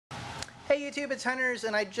Hey YouTube, it's Hunters,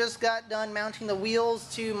 and I just got done mounting the wheels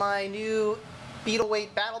to my new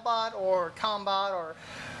Beetleweight Battlebot, or Combat, or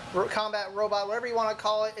Combat Robot, whatever you want to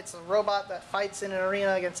call it. It's a robot that fights in an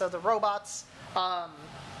arena against other robots.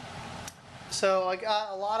 So I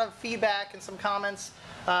got a lot of feedback and some comments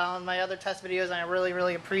on my other test videos, and I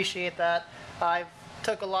really appreciate that. I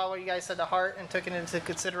took a lot of what you guys said to heart and took it into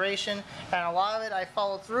consideration, and a lot of it I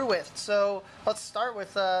followed through with. So let's start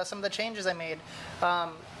with some of the changes I made.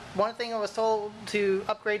 One thing I was told to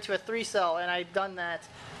upgrade to a 3-cell, and I've done that,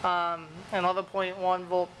 an 11.1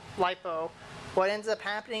 volt LiPo. What ends up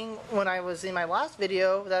happening when I was in my last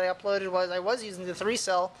video that I uploaded was I was using the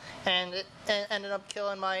 3-cell, and it ended up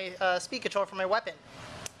killing my speed controller for my weapon.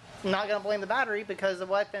 I'm not going to blame the battery, because the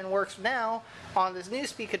weapon works now on this new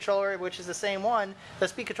speed controller, which is the same one. The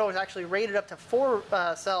speed controller is actually rated up to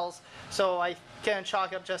 4 cells, so I can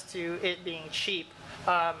chalk it up just to it being cheap.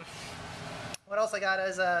 What else I got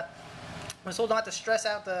is I was told not to stress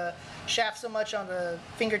out the shaft so much on the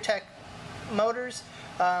FingerTech motors.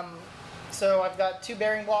 So I've got 2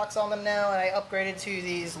 bearing blocks on them now, and I upgraded to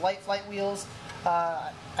these Light Flight wheels.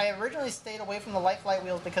 I originally stayed away from the Light Flight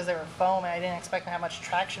wheels because they were foam and I didn't expect to have much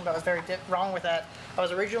traction, but I was very wrong with that. I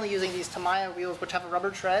was originally using these Tamiya wheels, which have a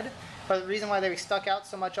rubber tread, but the reason why they stuck out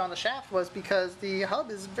so much on the shaft was because the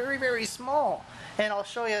hub is very small. And I'll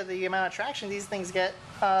show you the amount of traction these things get.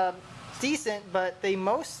 Decent, but they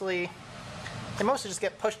mostly just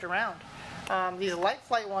get pushed around. These Light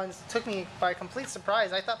Flight ones took me by complete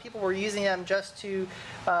surprise. I thought people were using them just to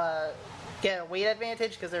get a weight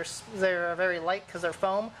advantage because they're very light because they're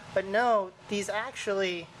foam, but no, these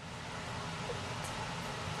actually,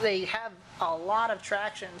 they have a lot of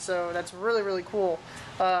traction, so that's really cool.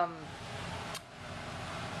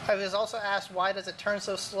 I was also asked, why does it turn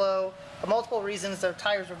so slow? For multiple reasons. Their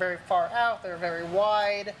tires were very far out, they were very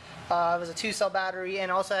wide, it was a 2-cell battery,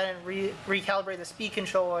 and also I didn't recalibrate the speed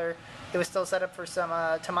controller. It was still set up for some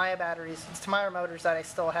Tamiya batteries. It's Tamiya motors that I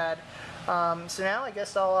still had. So now I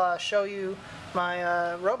guess I'll show you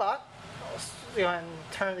my robot. I'll go ahead and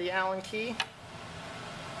turn the Allen key.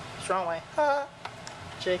 It's the wrong way.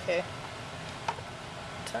 JK.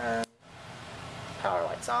 Turn. Power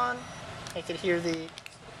lights on. I could hear the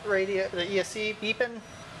radio, the ESC beeping.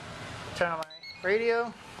 Turn on my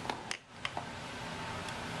radio.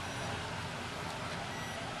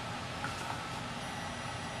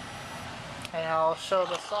 And I'll show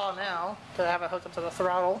the saw now to have it hooked up to the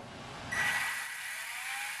throttle.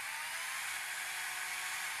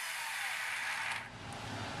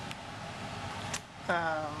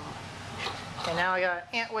 And now I got an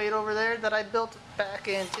ant weight over there that I built back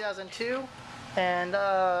in 2002, and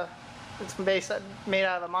it's made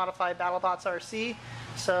out of a modified BattleBots RC.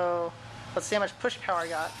 So let's see how much push power I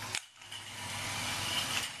got.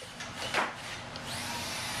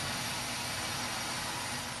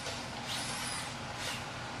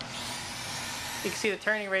 You can see the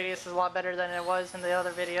turning radius is a lot better than it was in the other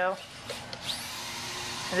video.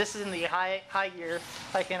 And this is in the high gear.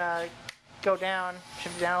 I can go down,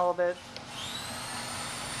 shift it down a little bit.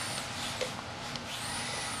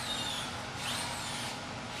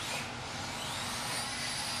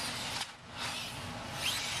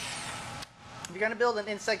 If you're going to build an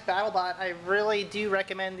insect BattleBot, I really do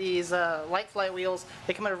recommend these Light Flight wheels.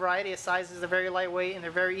 They come in a variety of sizes, they're very lightweight, and they're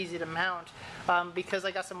very easy to mount. Because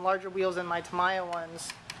I got some larger wheels than my Tamiya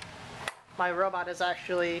ones, my robot is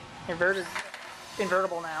actually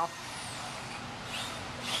invertible now.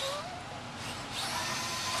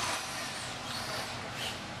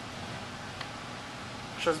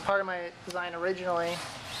 Which was part of my design originally.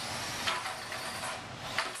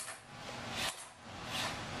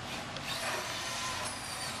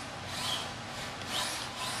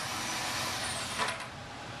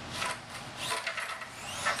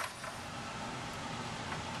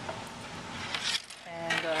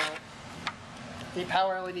 The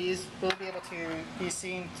power LEDs will be able to be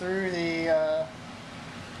seen through the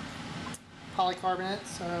polycarbonate,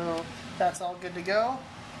 so that's all good to go.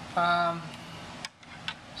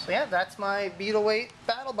 So yeah, that's my Beetleweight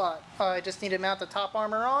Battlebot. I just need to mount the top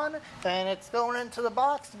armor on, and it's going into the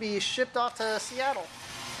box to be shipped off to Seattle.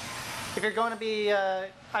 If you're going to be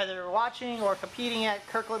either watching or competing at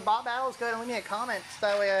Kirkland Bot Battles, go ahead and leave me a comment. So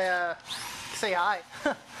that way I say hi.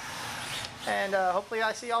 And hopefully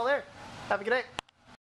I see y'all there. Have a good day.